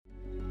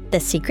The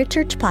Secret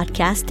Church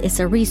podcast is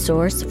a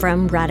resource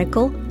from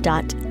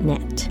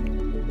radical.net.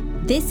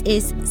 This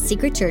is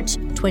Secret Church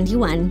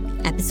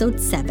 21, Episode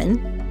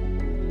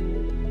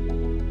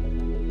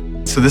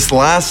 7. So this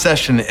last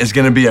session is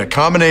going to be a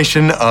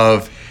combination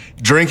of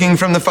drinking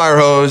from the fire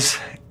hose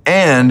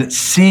and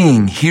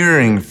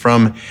hearing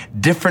from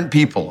different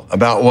people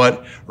about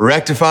what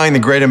rectifying the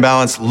great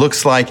imbalance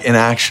looks like in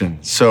action.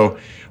 So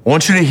I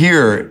want you to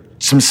hear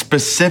some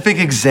specific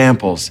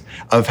examples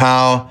of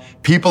how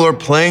people are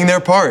playing their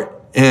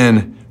part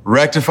in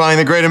rectifying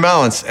the great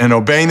imbalance and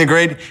obeying the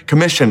Great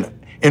Commission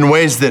in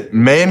ways that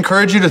may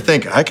encourage you to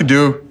think, I could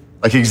do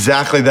like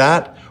exactly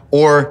that,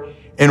 or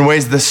in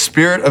ways the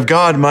Spirit of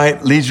God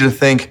might lead you to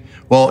think,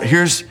 well,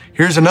 here's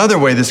another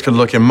way this could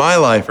look in my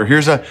life, or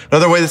here's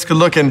another way this could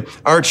look in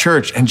our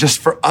church. And just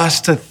for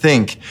us to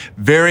think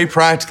very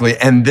practically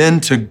and then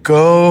to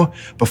go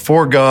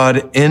before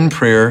God in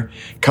prayer,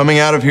 coming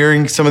out of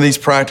hearing some of these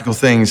practical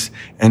things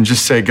and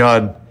just say,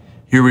 God,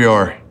 here we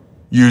are.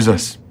 Use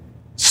us.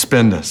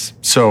 Spend us.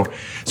 So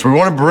we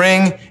want to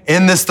bring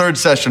in this third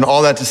session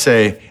all that to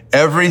say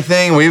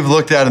everything we've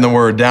looked at in the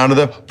Word down to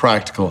the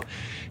practical.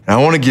 And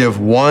I want to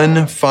give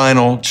one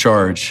final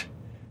charge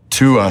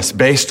to us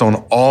based on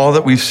all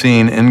that we've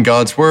seen in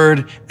God's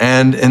Word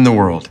and in the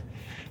world.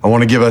 I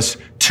want to give us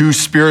two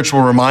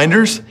spiritual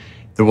reminders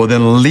that will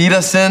then lead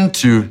us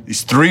into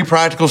these three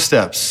practical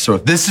steps. So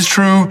if this is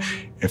true,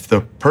 if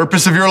the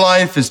purpose of your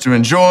life is to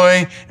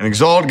enjoy and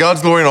exalt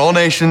God's glory in all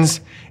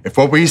nations, if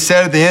what we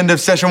said at the end of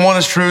session 1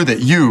 is true,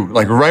 that you,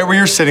 like right where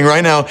you're sitting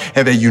right now,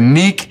 have a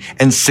unique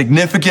and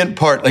significant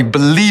part, like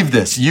believe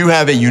this, you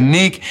have a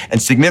unique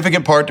and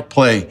significant part to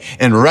play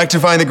in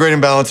rectifying the great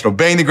imbalance and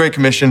obeying the Great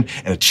Commission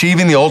and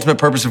achieving the ultimate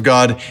purpose of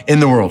God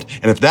in the world.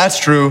 And if that's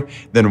true,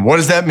 then what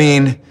does that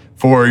mean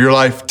for your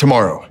life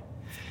tomorrow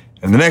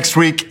and the next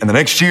week and the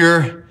next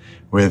year,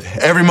 with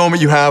every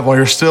moment you have while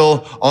you're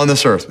still on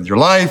this earth, with your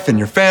life and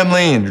your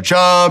family and your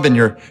job and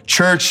your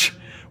church?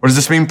 What does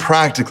this mean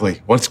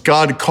practically? What's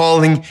God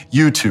calling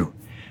you to?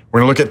 We're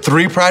going to look at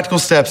three practical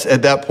steps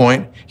at that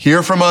point.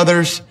 Hear from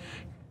others,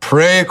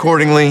 pray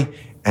accordingly,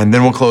 and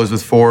then we'll close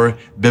with 4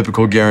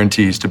 biblical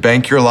guarantees to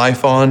bank your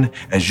life on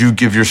as you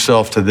give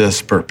yourself to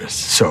this purpose.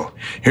 So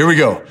here we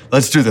go.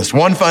 Let's do this.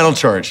 One final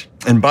charge.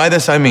 And by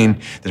this, I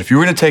mean that if you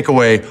were to take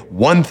away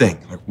one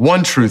thing, like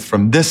one truth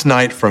from this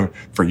night for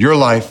your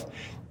life,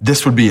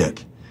 this would be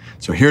it.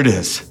 So here it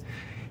is.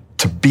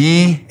 To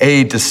be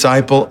a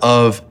disciple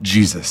of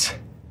Jesus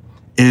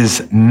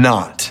is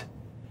not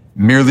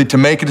merely to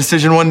make a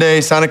decision one day,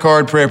 sign a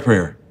card, pray a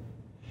prayer.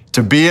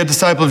 To be a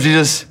disciple of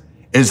Jesus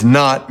is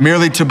not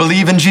merely to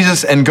believe in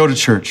Jesus and go to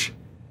church.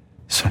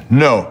 So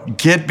no,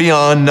 get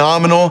beyond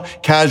nominal,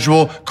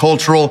 casual,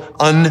 cultural,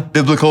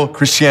 unbiblical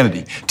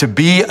Christianity. To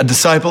be a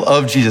disciple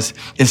of Jesus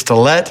is to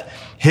let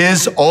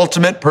his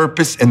ultimate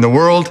purpose in the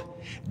world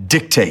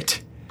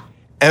dictate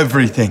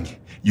everything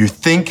you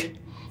think,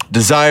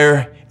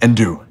 desire, and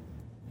do.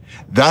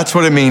 That's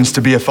what it means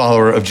to be a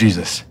follower of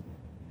Jesus.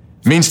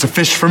 It means to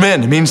fish for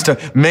men. It means to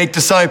make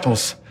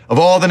disciples of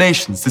all the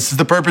nations. This is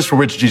the purpose for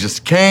which Jesus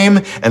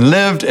came and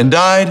lived and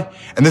died.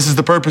 And this is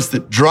the purpose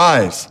that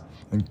drives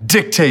and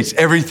dictates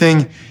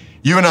everything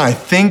you and I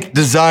think,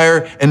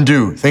 desire, and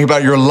do. Think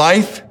about your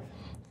life.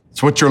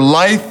 It's what your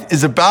life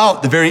is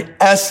about. The very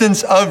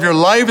essence of your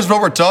life is what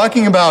we're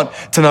talking about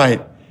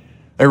tonight.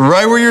 Like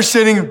right where you're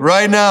sitting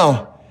right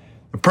now.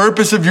 The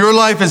purpose of your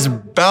life is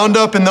bound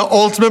up in the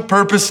ultimate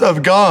purpose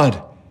of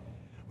God,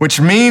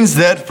 which means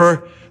that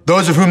for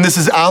those of whom this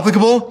is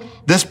applicable,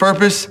 this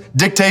purpose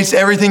dictates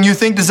everything you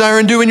think, desire,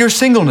 and do in your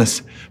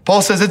singleness.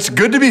 Paul says it's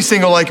good to be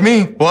single like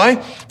me. Why?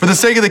 For the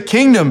sake of the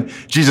kingdom,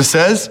 Jesus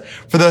says,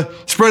 for the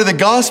spread of the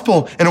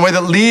gospel in a way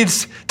that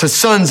leads to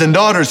sons and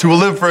daughters who will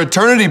live for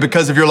eternity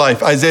because of your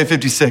life, Isaiah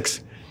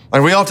 56.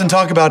 And we often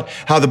talk about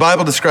how the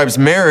Bible describes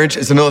marriage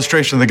as an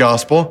illustration of the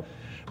gospel,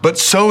 but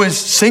so is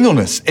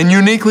singleness in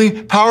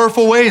uniquely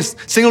powerful ways.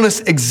 Singleness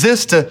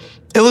exists to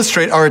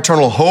illustrate our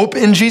eternal hope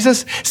in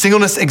Jesus.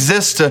 Singleness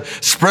exists to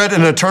spread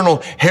an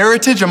eternal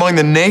heritage among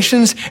the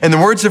nations. In the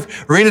words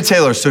of Rena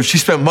Taylor, so she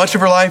spent much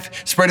of her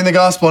life spreading the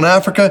gospel in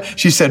Africa.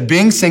 She said,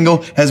 being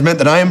single has meant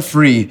that I am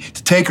free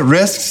to take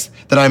risks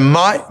that I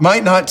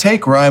might not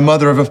take were I a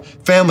mother of a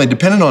family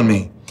dependent on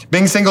me.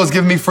 Being single has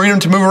given me freedom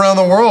to move around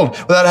the world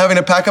without having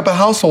to pack up a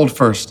household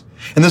first.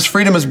 And this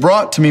freedom has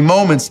brought to me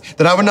moments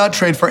that I would not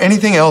trade for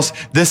anything else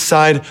this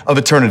side of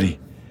eternity.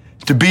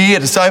 To be a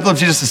disciple of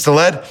Jesus is to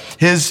let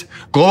his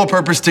global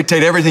purpose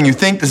dictate everything you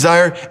think,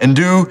 desire, and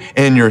do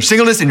in your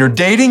singleness, in your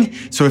dating.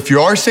 So if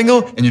you are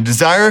single and you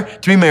desire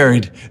to be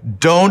married,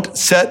 don't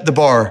set the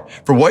bar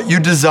for what you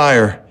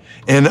desire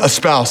in a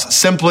spouse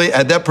simply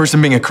at that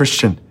person being a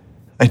Christian.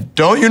 And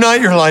don't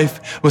unite your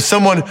life with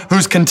someone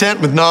who's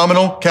content with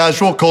nominal,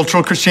 casual,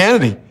 cultural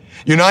Christianity.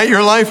 Unite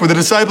your life with a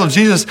disciple of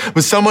Jesus,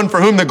 with someone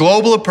for whom the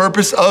global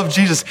purpose of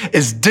Jesus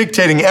is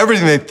dictating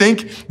everything they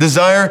think,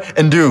 desire,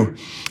 and do.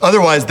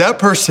 Otherwise, that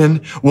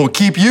person will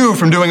keep you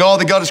from doing all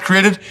that God has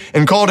created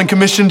and called and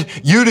commissioned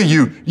you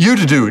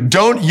to do.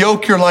 Don't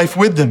yoke your life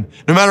with them,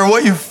 no matter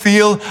what you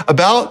feel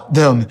about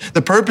them.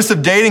 The purpose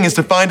of dating is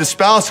to find a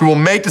spouse who will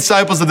make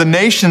disciples of the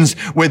nations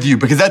with you,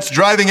 because that's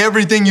driving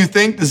everything you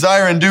think,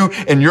 desire, and do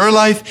in your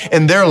life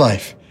and their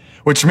life.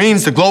 Which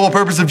means the global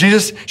purpose of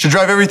Jesus should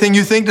drive everything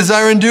you think,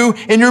 desire, and do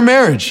in your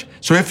marriage.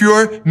 So if you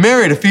are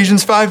married,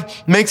 Ephesians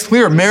 5 makes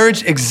clear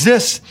marriage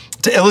exists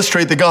to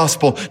illustrate the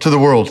gospel to the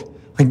world.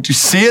 Like, do you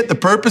see it? The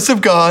purpose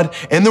of God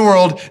in the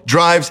world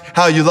drives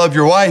how you love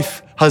your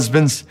wife,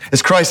 husbands,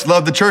 as Christ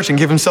loved the church and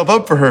gave himself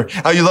up for her.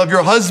 How you love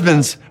your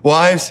husbands,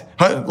 wives,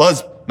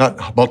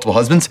 not multiple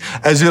husbands,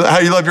 how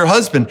you love your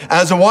husband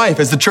as a wife,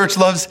 as the church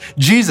loves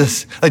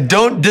Jesus. Like,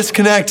 don't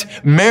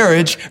disconnect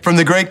marriage from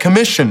the Great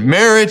Commission.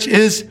 Marriage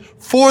is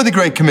for the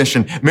Great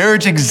Commission.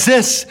 Marriage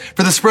exists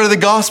for the spread of the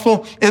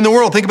gospel in the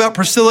world. Think about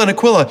Priscilla and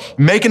Aquila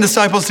making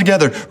disciples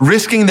together,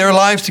 risking their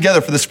lives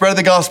together for the spread of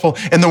the gospel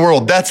in the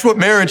world. That's what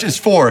marriage is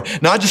for.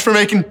 Not just for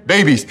making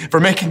babies, for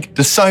making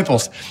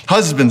disciples.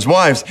 Husbands,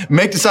 wives,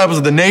 make disciples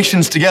of the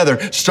nations together,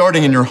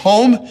 starting in your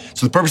home.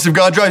 So the purpose of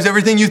God drives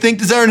everything you think,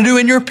 desire, and do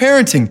in your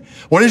parenting.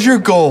 What is your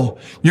goal,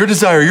 your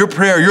desire, your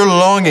prayer, your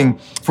longing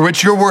for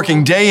which you're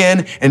working day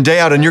in and day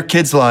out in your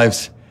kids'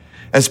 lives?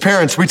 As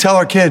parents, we tell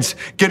our kids,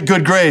 get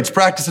good grades,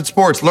 practice at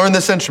sports, learn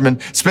this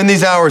instrument, spend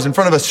these hours in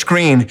front of a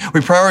screen.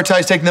 We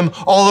prioritize taking them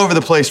all over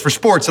the place for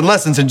sports and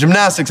lessons and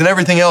gymnastics and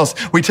everything else.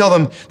 We tell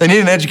them they need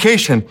an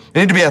education.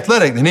 They need to be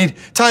athletic. They need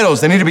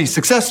titles. They need to be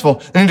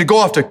successful. They need to go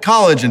off to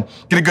college and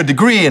get a good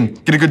degree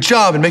and get a good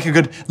job and make a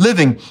good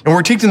living. And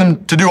we're teaching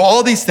them to do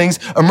all these things,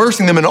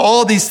 immersing them in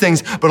all these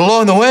things. But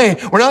along the way,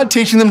 we're not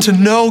teaching them to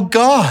know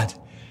God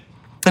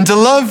and to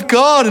love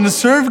God and to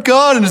serve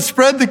God and to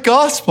spread the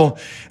gospel.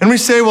 And we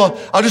say, well,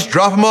 I'll just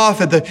drop them off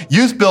at the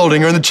youth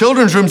building or in the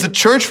children's rooms at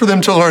church for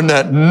them to learn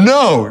that.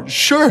 No,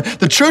 sure,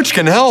 the church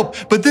can help,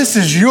 but this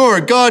is your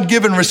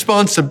God-given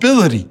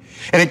responsibility.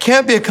 And it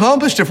can't be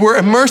accomplished if we're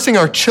immersing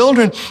our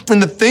children in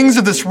the things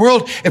of this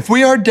world. If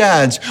we are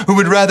dads who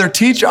would rather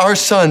teach our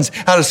sons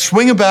how to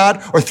swing a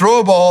bat or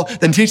throw a ball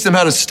than teach them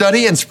how to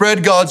study and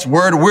spread God's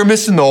word, we're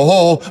missing the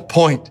whole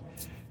point.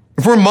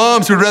 If we're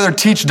moms who would rather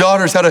teach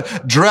daughters how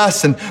to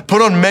dress and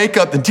put on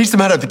makeup than teach them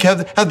how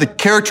to have the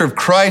character of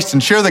Christ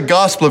and share the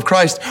gospel of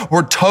Christ,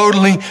 we're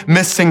totally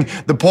missing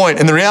the point.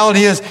 And the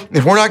reality is,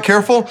 if we're not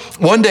careful,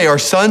 one day our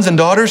sons and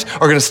daughters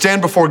are going to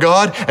stand before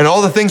God, and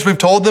all the things we've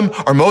told them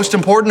are most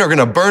important are going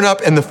to burn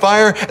up in the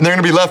fire, and they're going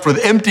to be left with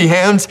empty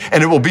hands,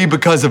 and it will be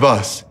because of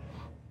us.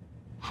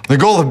 The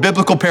goal of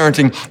biblical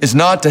parenting is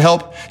not to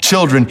help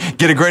children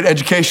get a great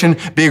education,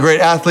 be a great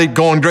athlete,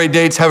 go on great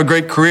dates, have a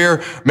great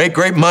career, make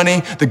great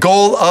money. The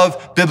goal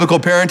of biblical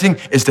parenting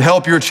is to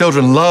help your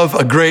children love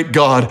a great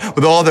God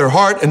with all their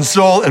heart and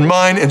soul and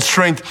mind and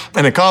strength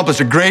and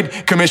accomplish a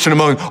great commission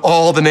among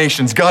all the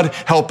nations. God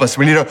help us.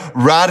 We need a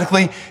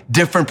radically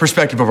different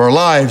perspective of our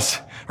lives,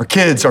 our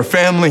kids, our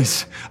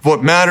families, of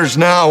what matters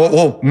now, what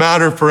will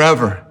matter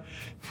forever.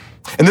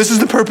 And this is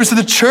the purpose of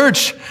the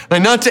church,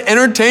 like not to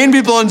entertain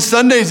people on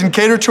Sundays and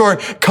cater to our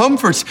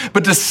comforts,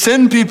 but to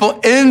send people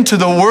into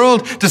the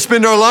world, to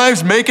spend our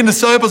lives making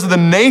disciples of the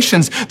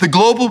nations. The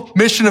global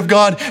mission of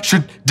God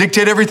should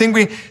dictate everything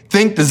we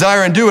think,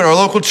 desire, and do in our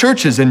local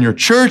churches, in your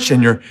church,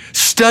 in your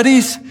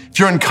studies. If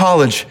you're in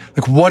college,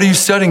 like, what are you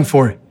studying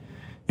for?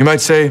 You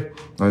might say,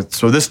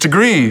 so this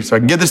degree, so I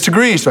can get this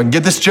degree, so I can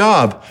get this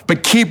job,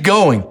 but keep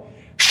going.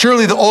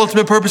 Surely the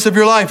ultimate purpose of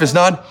your life is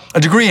not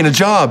a degree and a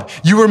job.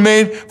 You were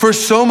made for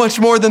so much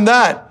more than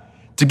that.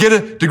 To get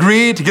a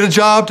degree, to get a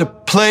job, to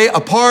play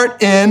a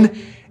part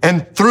in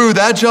and through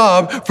that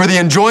job for the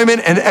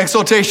enjoyment and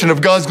exaltation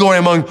of God's glory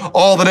among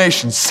all the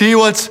nations. See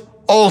what's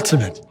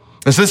ultimate.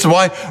 And so this is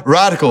why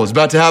Radical is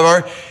about to have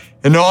our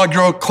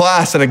inaugural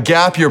class and a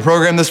gap year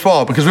program this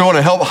fall, because we want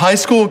to help high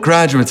school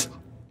graduates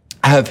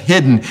have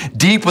hidden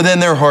deep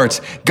within their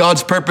hearts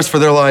God's purpose for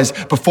their lives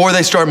before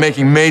they start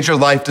making major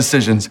life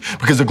decisions.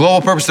 Because the global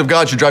purpose of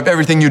God should drive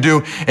everything you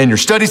do in your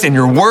studies, in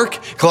your work.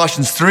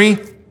 Colossians 3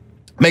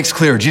 makes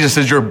clear Jesus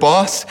is your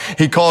boss.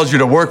 He calls you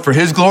to work for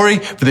his glory,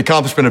 for the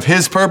accomplishment of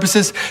his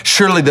purposes.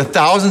 Surely the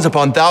thousands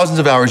upon thousands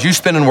of hours you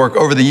spend in work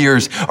over the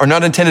years are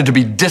not intended to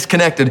be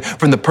disconnected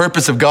from the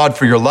purpose of God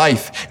for your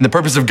life and the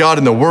purpose of God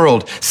in the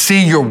world.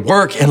 See your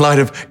work in light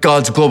of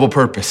God's global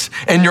purpose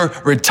and your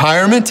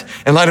retirement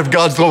in light of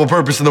God's global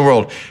purpose in the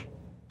world.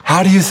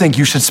 How do you think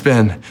you should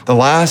spend the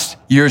last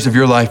years of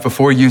your life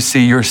before you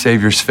see your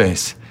Savior's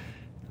face?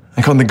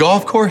 Like on the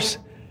golf course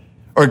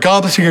or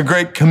accomplishing a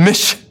great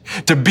commission?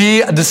 To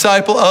be a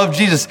disciple of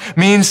Jesus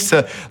means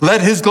to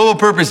let his global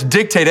purpose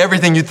dictate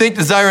everything you think,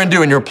 desire, and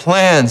do, and your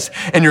plans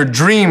and your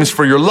dreams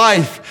for your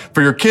life,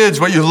 for your kids,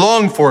 what you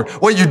long for,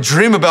 what you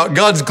dream about,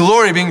 God's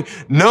glory being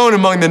known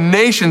among the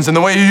nations, and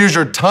the way you use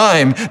your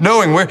time,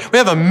 knowing we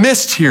have a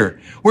mist here.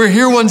 We're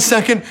here one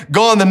second,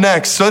 gone the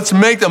next. So let's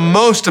make the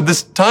most of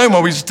this time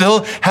while we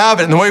still have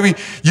it. And the way we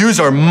use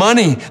our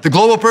money, the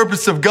global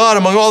purpose of God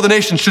among all the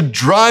nations should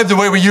drive the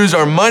way we use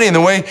our money and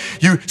the way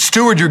you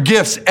steward your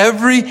gifts.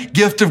 Every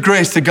gift of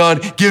grace that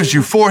God gives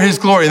you for his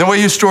glory, and the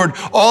way you steward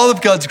all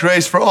of God's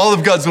grace for all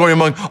of God's glory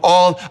among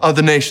all of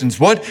the nations.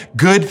 What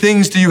good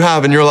things do you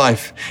have in your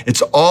life?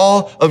 It's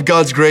all of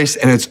God's grace,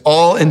 and it's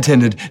all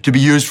intended to be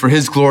used for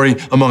his glory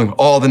among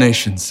all the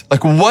nations.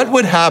 Like, what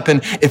would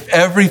happen if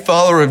every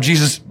follower of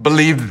Jesus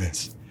believed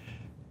this?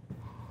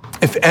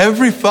 If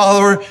every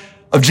follower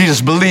of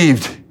Jesus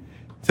believed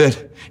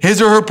that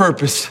his or her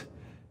purpose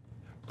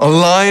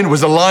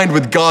was aligned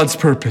with God's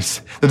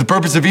purpose, that the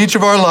purpose of each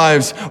of our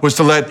lives was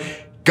to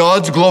let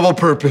God's global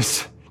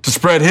purpose to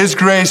spread his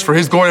grace for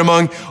his glory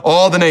among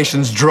all the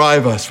nations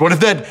drive us. What if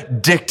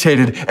that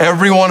dictated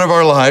every one of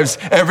our lives,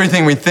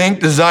 everything we think,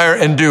 desire,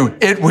 and do?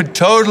 It would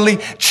totally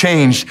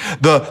change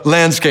the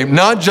landscape,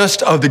 not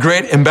just of the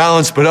great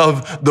imbalance, but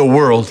of the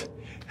world.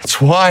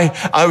 That's why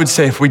I would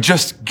say if we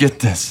just get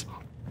this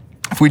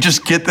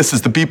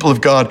as the people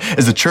of God,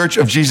 as the church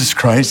of Jesus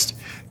Christ,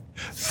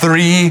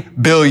 3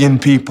 billion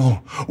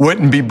people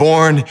wouldn't be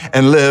born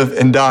and live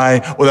and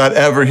die without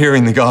ever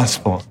hearing the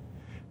gospel.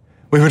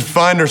 We would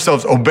find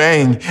ourselves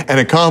obeying and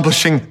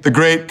accomplishing the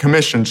Great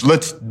Commissions.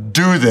 Let's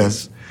do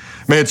this.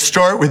 May it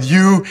start with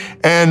you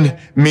and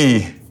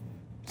me.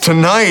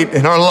 Tonight,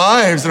 in our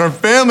lives, in our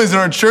families, in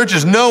our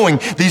churches, knowing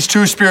these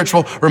two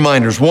spiritual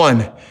reminders.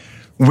 One,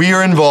 we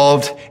are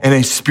involved in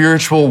a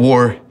spiritual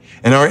war,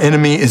 and our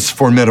enemy is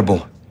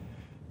formidable.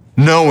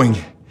 Knowing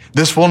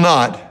this will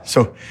not,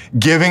 so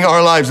giving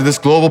our lives to this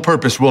global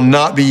purpose will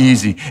not be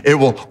easy. It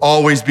will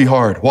always be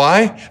hard.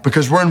 Why?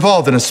 Because we're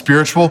involved in a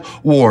spiritual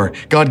war.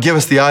 God give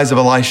us the eyes of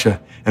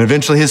Elisha and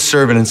eventually his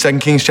servant in 2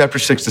 Kings chapter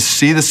 6 to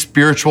see the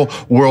spiritual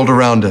world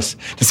around us,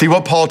 to see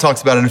what Paul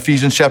talks about in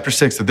Ephesians chapter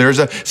 6, that there's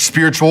a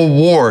spiritual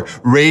war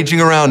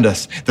raging around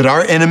us, that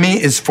our enemy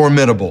is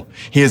formidable.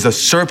 He is a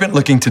serpent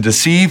looking to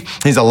deceive.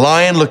 He's a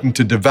lion looking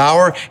to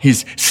devour.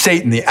 He's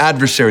Satan, the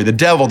adversary, the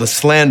devil, the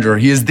slanderer.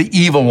 He is the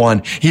evil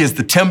one. He is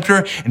the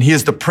tempter, and he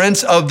is the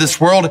prince of this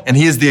world, and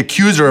he is the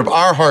accuser of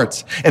our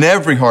hearts and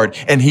every heart.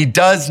 And he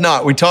does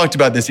not, we talked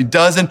about this, he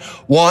doesn't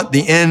want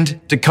the end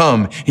to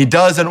come. He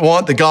doesn't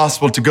want the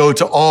gospel to go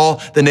to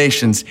all the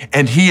nations.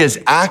 And he is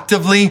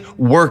actively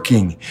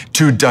working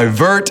to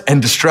divert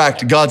and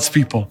distract God's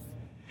people.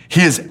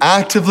 He is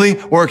actively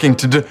working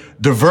to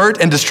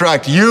divert and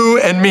distract you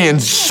and me in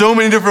so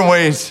many different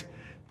ways.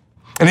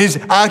 And he's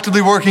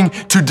actively working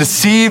to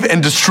deceive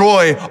and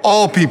destroy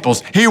all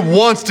peoples. He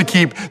wants to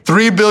keep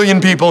 3 billion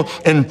people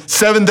and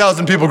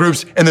 7,000 people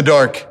groups in the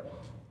dark.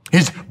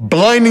 He's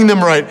blinding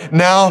them right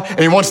now, and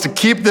he wants to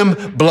keep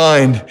them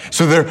blind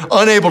so they're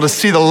unable to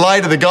see the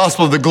light of the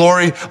gospel of the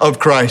glory of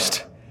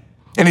Christ.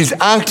 And he's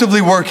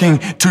actively working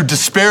to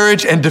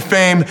disparage and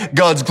defame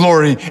God's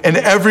glory in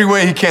every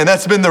way he can.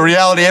 That's been the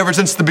reality ever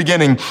since the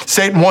beginning.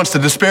 Satan wants to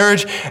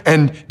disparage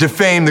and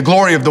defame the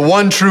glory of the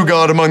one true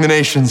God among the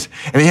nations.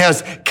 And he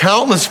has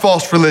countless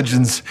false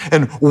religions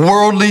and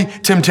worldly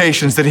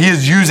temptations that he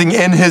is using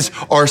in his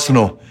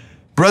arsenal.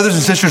 Brothers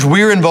and sisters,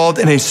 we are involved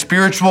in a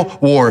spiritual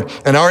war,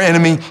 and our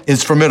enemy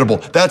is formidable.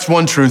 That's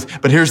one truth,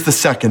 but here's the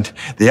second.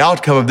 The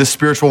outcome of this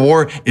spiritual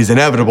war is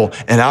inevitable,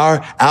 and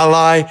our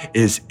ally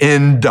is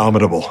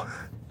indomitable.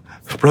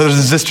 Brothers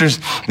and sisters,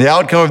 the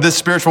outcome of this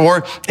spiritual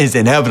war is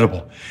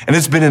inevitable. And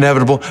it's been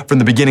inevitable from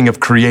the beginning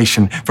of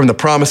creation, from the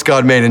promise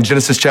God made in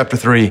Genesis chapter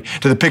 3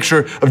 to the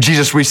picture of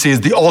Jesus we see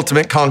as the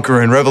ultimate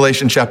conqueror in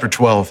Revelation chapter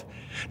 12.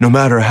 No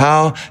matter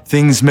how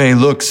things may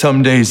look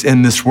some days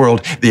in this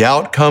world, the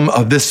outcome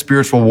of this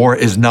spiritual war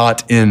is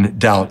not in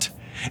doubt.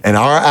 And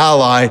our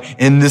ally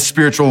in this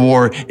spiritual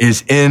war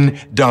is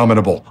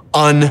indomitable,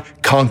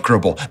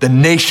 unconquerable. The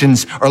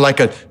nations are like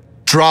a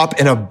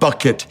drop in a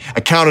bucket,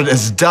 accounted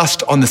as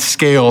dust on the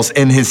scales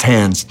in his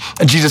hands.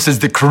 And Jesus is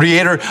the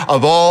creator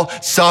of all,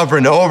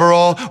 sovereign over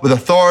all, with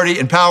authority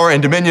and power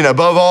and dominion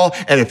above all.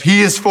 And if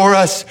he is for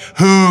us,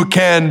 who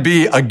can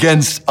be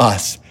against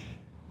us?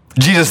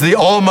 Jesus, the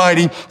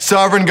almighty,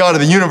 sovereign God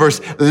of the universe,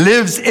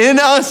 lives in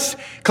us.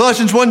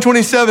 Colossians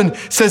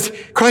 1:27 says,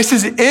 Christ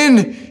is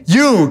in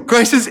you.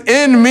 Christ is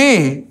in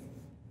me.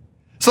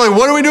 So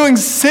what are we doing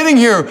sitting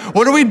here?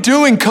 What are we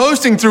doing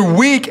coasting through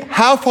weak,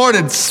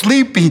 half-hearted,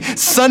 sleepy,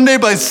 Sunday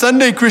by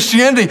Sunday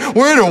Christianity?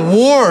 We're in a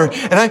war.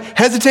 And I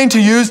hesitate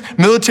to use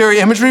military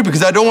imagery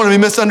because I don't want to be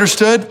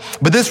misunderstood.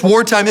 But this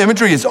wartime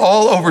imagery is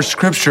all over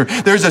Scripture.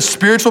 There's a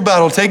spiritual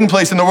battle taking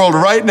place in the world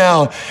right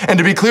now. And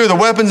to be clear, the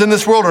weapons in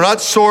this world are not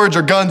swords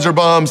or guns or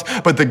bombs,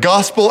 but the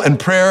gospel and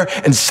prayer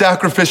and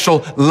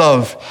sacrificial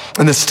love.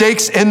 And the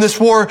stakes in this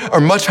war are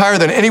much higher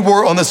than any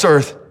war on this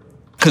earth.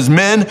 Because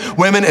men,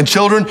 women, and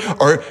children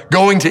are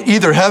going to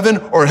either heaven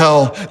or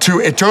hell,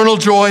 to eternal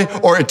joy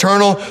or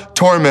eternal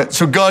torment.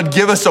 So God,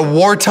 give us a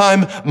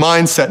wartime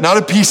mindset, not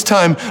a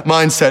peacetime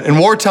mindset. In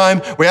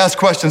wartime, we ask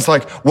questions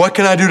like, what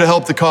can I do to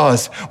help the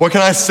cause? What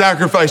can I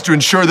sacrifice to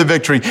ensure the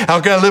victory?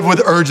 How can I live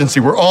with urgency?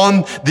 We're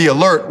on the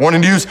alert,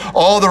 wanting to use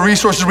all the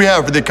resources we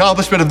have for the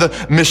accomplishment of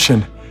the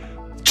mission.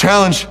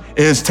 Challenge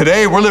is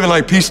today we're living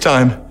like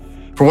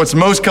peacetime for what's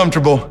most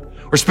comfortable.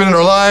 We're spending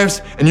our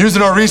lives and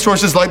using our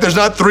resources like there's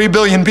not 3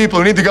 billion people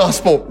who need the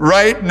gospel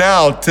right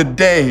now,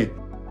 today.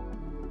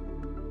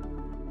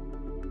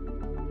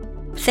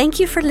 Thank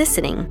you for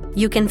listening.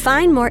 You can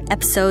find more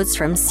episodes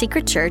from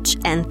Secret Church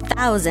and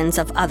thousands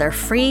of other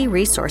free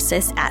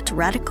resources at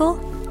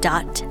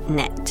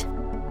radical.net.